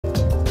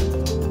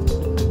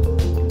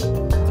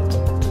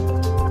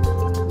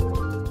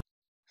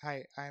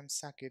Hi, I am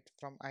Sakit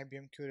from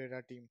IBM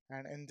QRadar team,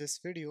 and in this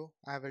video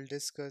I will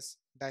discuss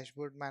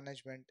dashboard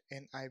management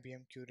in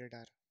IBM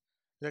QRadar.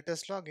 Let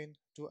us log in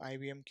to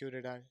IBM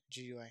QRadar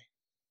GUI.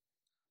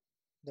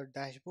 The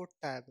dashboard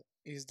tab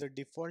is the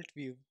default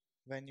view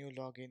when you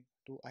log in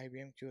to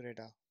IBM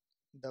QRadar.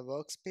 The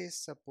workspace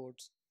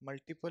supports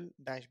multiple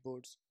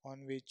dashboards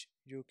on which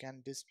you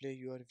can display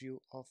your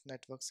view of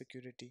network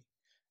security,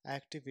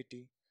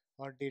 activity,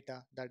 or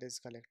data that is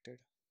collected.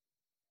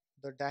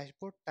 The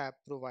Dashboard tab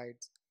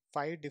provides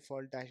 5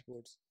 default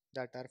dashboards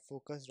that are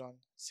focused on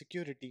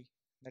security,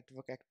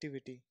 network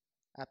activity,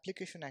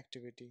 application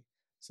activity,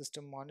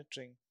 system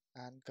monitoring,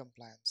 and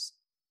compliance.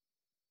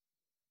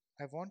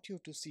 I want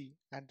you to see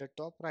at the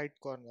top right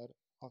corner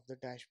of the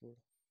dashboard.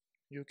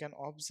 You can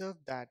observe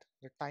that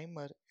the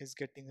timer is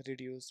getting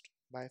reduced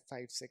by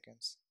 5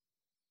 seconds.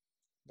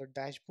 The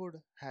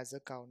dashboard has a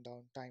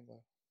countdown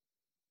timer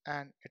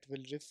and it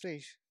will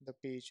refresh the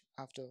page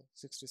after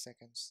 60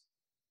 seconds.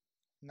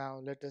 Now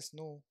let us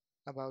know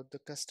about the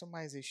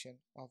customization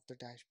of the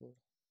dashboard.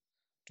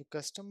 To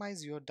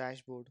customize your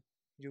dashboard,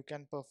 you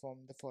can perform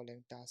the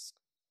following tasks.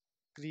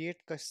 Create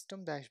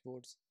custom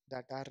dashboards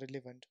that are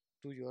relevant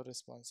to your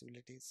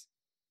responsibilities.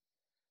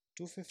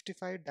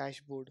 255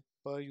 dashboard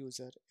per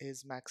user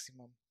is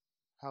maximum.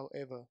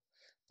 However,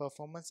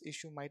 performance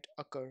issue might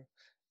occur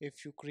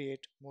if you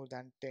create more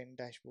than 10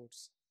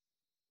 dashboards.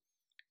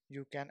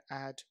 You can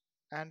add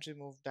and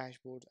remove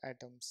dashboard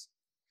items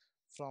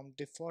from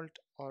default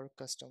or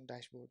custom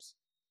dashboards.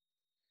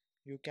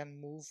 You can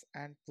move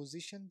and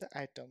position the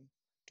item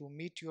to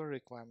meet your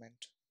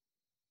requirement.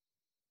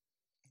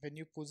 When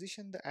you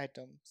position the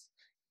items,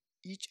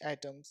 each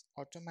item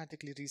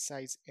automatically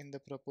resides in the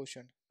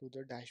proportion to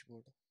the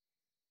dashboard.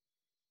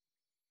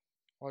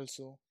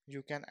 Also,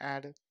 you can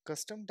add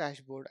custom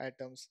dashboard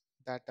items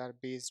that are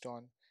based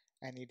on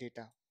any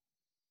data.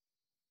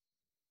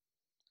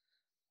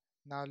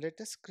 Now let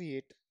us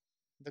create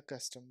the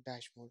custom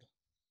dashboard.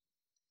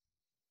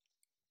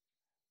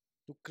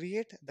 To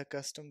create the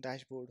custom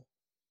dashboard,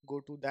 go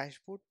to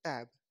Dashboard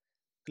tab,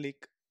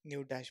 click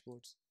New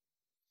Dashboards.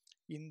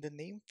 In the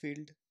name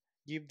field,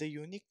 give the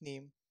unique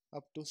name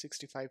up to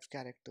 65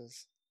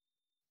 characters.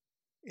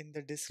 In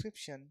the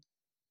description,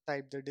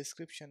 type the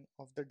description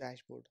of the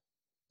dashboard.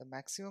 The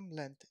maximum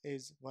length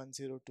is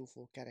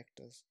 1024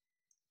 characters.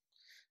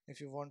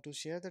 If you want to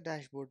share the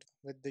dashboard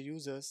with the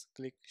users,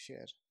 click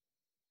Share.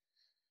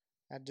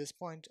 At this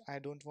point, I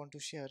don't want to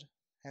share,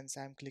 hence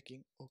I am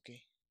clicking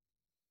OK.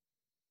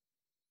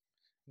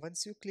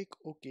 Once you click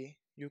OK,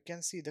 you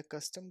can see the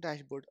custom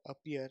dashboard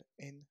appear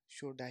in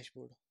Show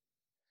Dashboard.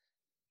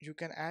 You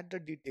can add the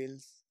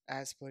details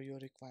as per your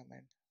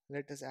requirement.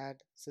 Let us add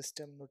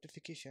system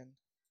notification.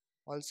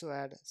 Also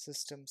add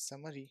system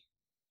summary.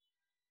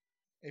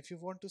 If you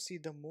want to see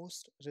the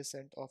most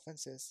recent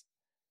offenses,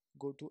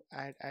 go to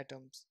add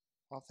items,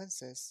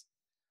 offenses,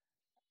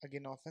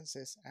 again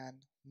offenses and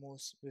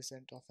most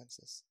recent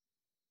offenses.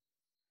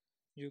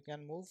 You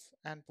can move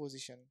and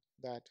position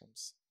the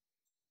items.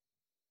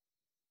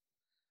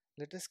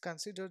 Let us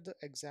consider the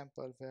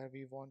example where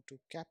we want to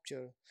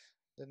capture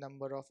the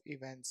number of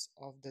events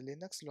of the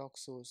Linux log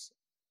source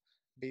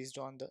based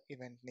on the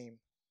event name.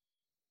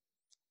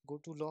 Go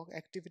to Log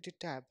Activity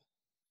tab,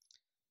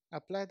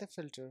 apply the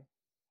filter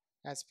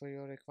as per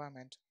your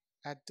requirement.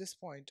 At this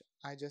point,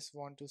 I just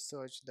want to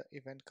search the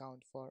event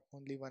count for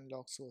only one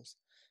log source.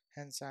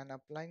 Hence, I am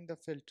applying the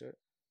filter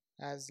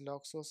as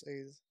log source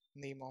is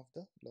name of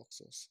the log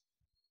source.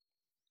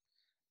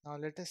 Now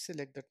let us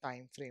select the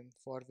time frame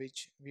for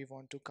which we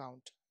want to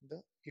count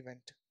the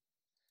event.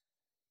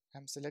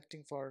 I'm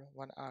selecting for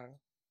 1 hour.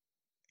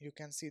 You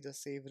can see the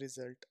save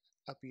result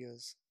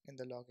appears in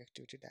the log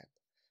activity tab.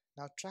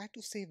 Now try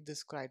to save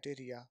this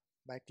criteria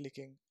by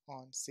clicking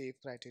on Save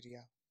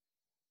Criteria.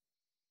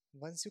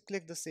 Once you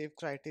click the Save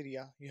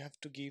Criteria, you have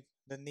to give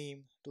the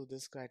name to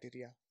this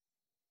criteria.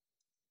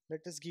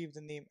 Let us give the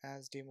name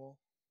as Demo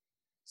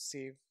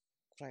Save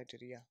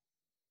Criteria.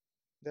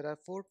 There are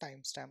 4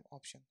 timestamp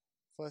options.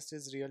 First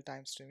is real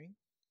time streaming.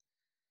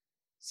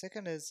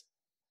 Second is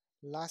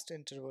last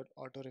interval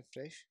auto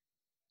refresh.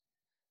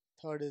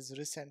 Third is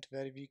recent,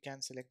 where we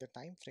can select the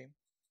time frame.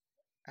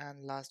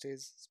 And last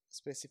is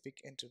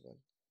specific interval.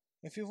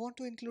 If you want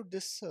to include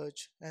this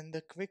search and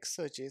the quick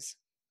searches,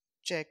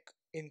 check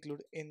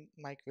include in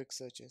my quick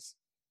searches.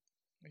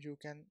 You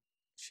can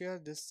share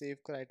this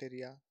save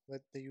criteria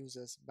with the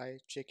users by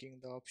checking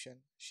the option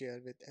share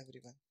with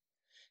everyone.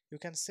 You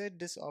can set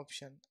this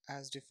option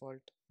as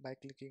default by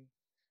clicking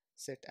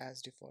set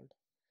as default.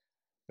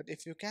 But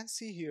if you can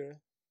see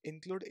here,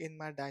 include in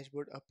my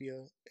dashboard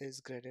appear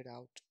is graded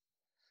out.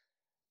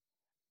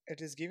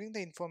 It is giving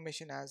the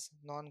information as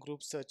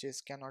non-group searches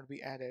cannot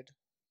be added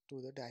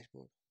to the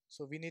dashboard.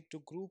 So we need to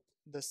group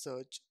the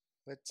search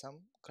with some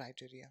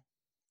criteria.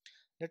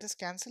 Let us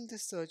cancel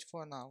this search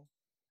for now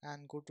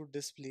and go to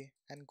display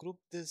and group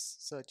these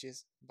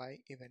searches by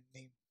event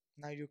name.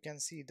 Now you can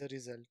see the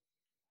result.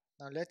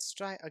 Now let's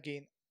try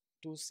again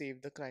to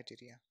save the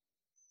criteria.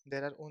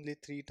 There are only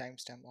 3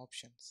 timestamp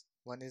options.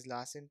 One is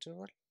last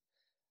interval,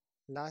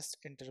 Last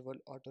interval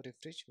auto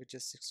refresh, which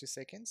is 60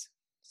 seconds.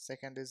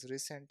 Second is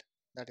recent,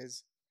 that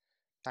is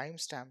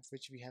timestamp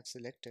which we have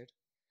selected,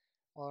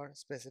 or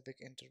specific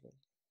interval.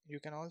 You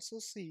can also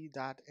see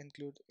that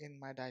include in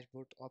my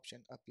dashboard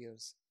option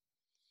appears.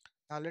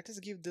 Now let us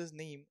give this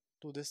name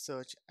to this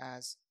search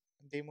as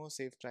demo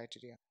save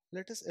criteria.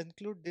 Let us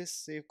include this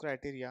save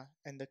criteria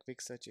in the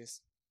quick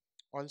searches.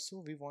 Also,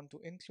 we want to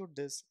include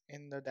this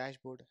in the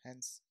dashboard,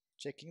 hence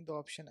checking the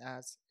option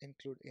as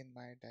include in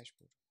my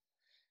dashboard.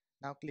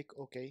 Now click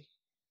OK.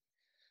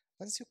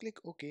 Once you click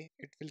OK,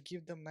 it will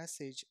give the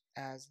message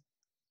as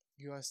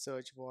your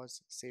search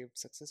was saved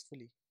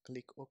successfully.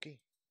 Click OK.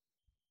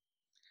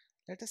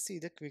 Let us see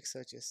the quick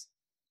searches.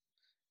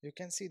 You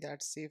can see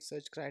that save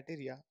search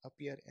criteria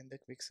appear in the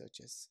quick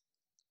searches.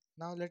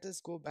 Now let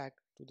us go back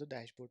to the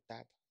dashboard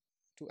tab.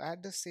 To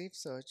add the save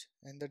search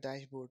in the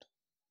dashboard,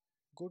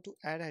 go to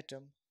add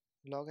item,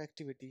 log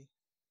activity,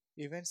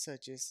 event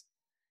searches,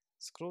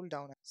 scroll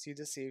down and see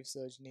the save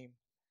search name.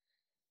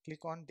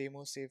 Click on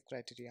demo save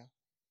criteria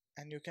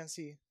and you can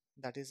see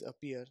that is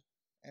appear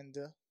in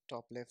the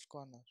top left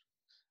corner.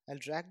 I'll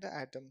drag the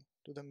item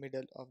to the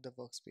middle of the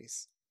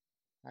workspace.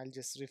 I'll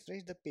just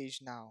refresh the page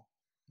now.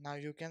 Now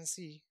you can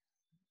see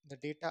the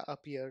data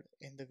appeared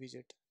in the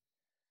widget.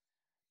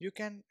 You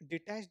can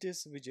detach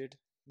this widget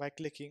by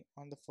clicking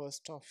on the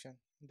first option,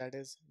 that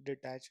is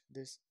detach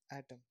this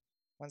item.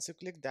 Once you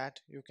click that,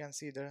 you can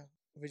see the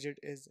widget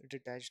is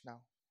detached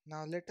now.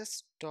 Now let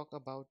us talk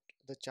about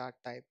the chart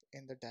type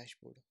in the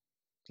dashboard.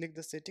 Click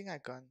the setting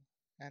icon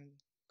and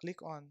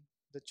click on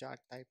the chart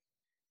type.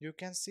 You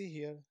can see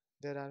here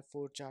there are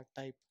 4 chart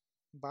type.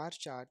 Bar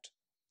chart,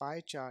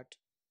 pie chart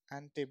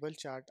and table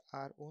chart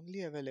are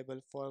only available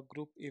for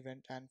group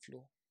event and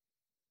flow.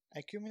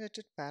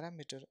 Accumulated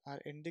parameters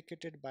are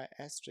indicated by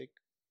asterisk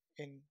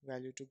in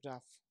value to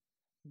graph.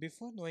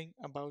 Before knowing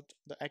about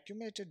the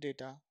accumulated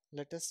data,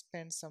 let us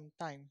spend some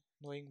time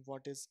knowing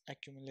what is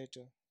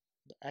accumulator.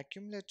 The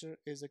accumulator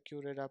is a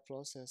QRadar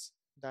process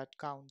that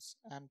counts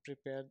and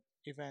prepares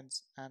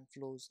events and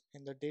flows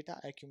in the data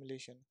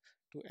accumulation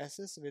to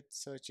assess with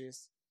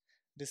searches,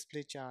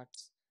 display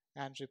charts,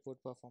 and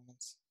report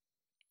performance.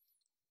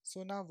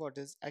 So now what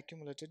is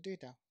accumulated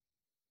data?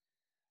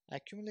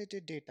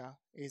 Accumulated data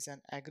is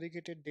an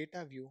aggregated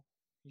data view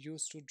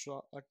used to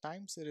draw a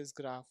time series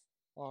graph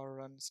or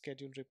run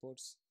schedule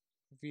reports.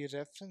 We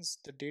reference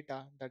the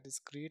data that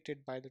is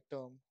created by the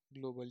term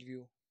global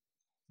view.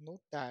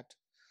 Note that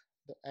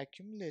the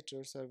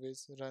accumulator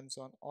service runs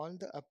on all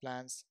the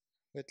appliances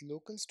with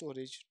local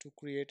storage to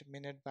create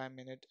minute by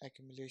minute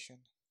accumulation.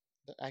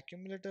 The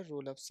accumulator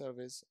rollup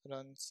service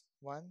runs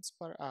once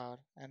per hour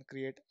and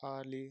create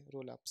hourly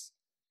rollups.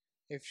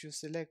 If you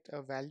select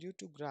a value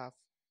to graph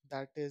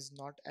that is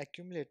not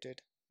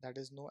accumulated, that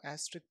is no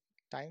asterisk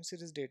time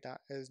series data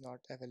is not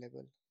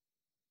available.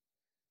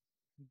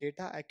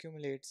 Data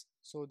accumulates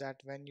so that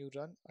when you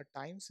run a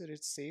time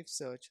series save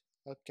search,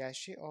 a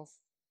cache of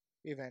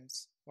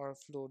events or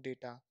flow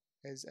data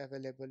is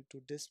available to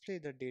display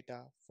the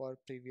data for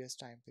previous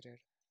time period.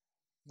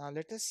 Now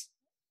let us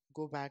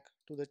go back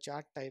to the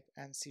chart type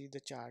and see the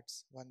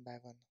charts one by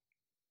one.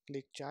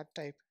 Click chart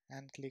type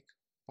and click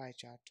pie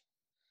chart.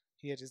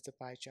 Here is the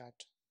pie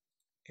chart.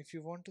 If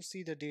you want to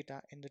see the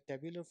data in the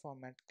tabular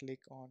format, click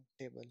on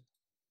table.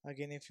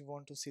 Again, if you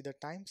want to see the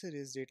time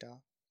series data,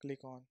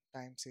 click on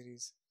time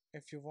series.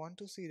 If you want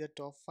to see the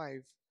top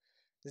 5,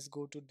 just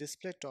go to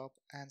display top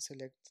and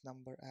select the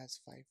number as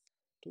 5.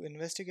 To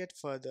investigate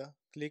further,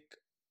 click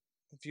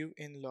view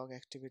in log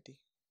activity.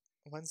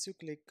 Once you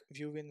click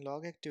view in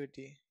log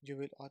activity, you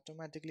will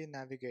automatically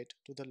navigate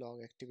to the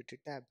log activity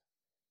tab.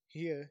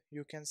 Here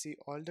you can see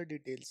all the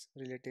details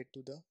related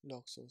to the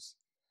log source.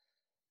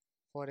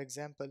 For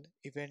example,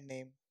 event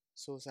name,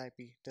 source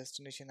IP,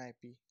 destination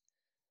IP,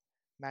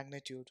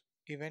 magnitude,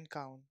 event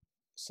count,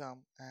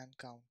 sum, and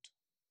count.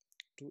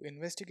 To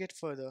investigate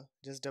further,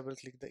 just double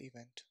click the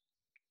event.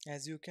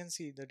 As you can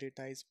see, the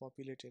data is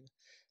populated.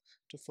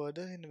 To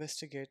further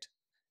investigate,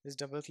 just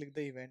double click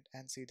the event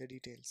and see the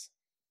details.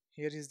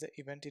 Here is the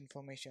event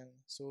information,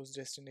 source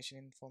destination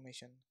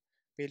information,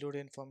 payload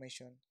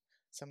information,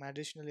 some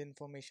additional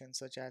information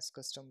such as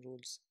custom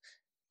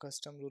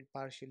rule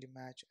partially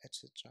match,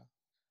 etc.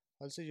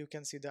 Also, you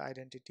can see the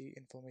identity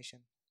information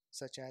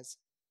such as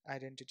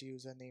identity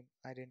username,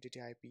 identity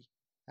IP,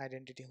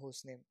 identity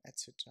hostname,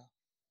 etc.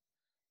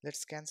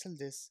 Let's cancel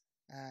this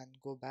and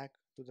go back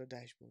to the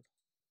dashboard.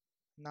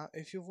 Now,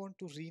 if you want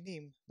to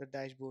rename the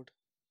dashboard,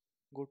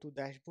 go to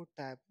Dashboard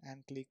tab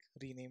and click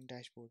Rename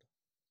Dashboard.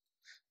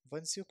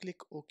 Once you click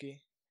OK,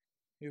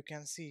 you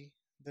can see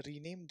the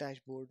rename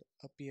dashboard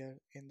appear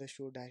in the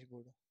Show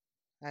Dashboard.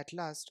 At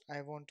last,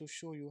 I want to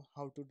show you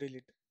how to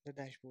delete the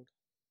dashboard.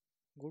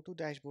 Go to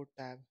Dashboard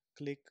tab,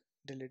 click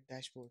Delete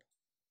Dashboard.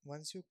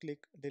 Once you click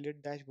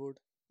Delete Dashboard,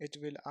 it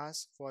will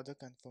ask for the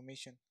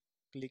confirmation.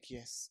 Click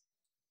Yes.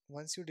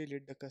 Once you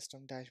delete the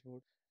custom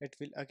dashboard, it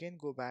will again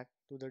go back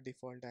to the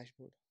default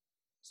dashboard.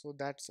 So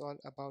that's all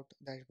about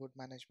dashboard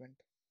management.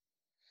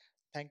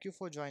 Thank you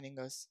for joining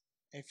us.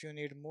 If you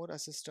need more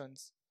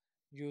assistance,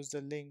 use the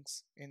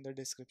links in the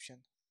description.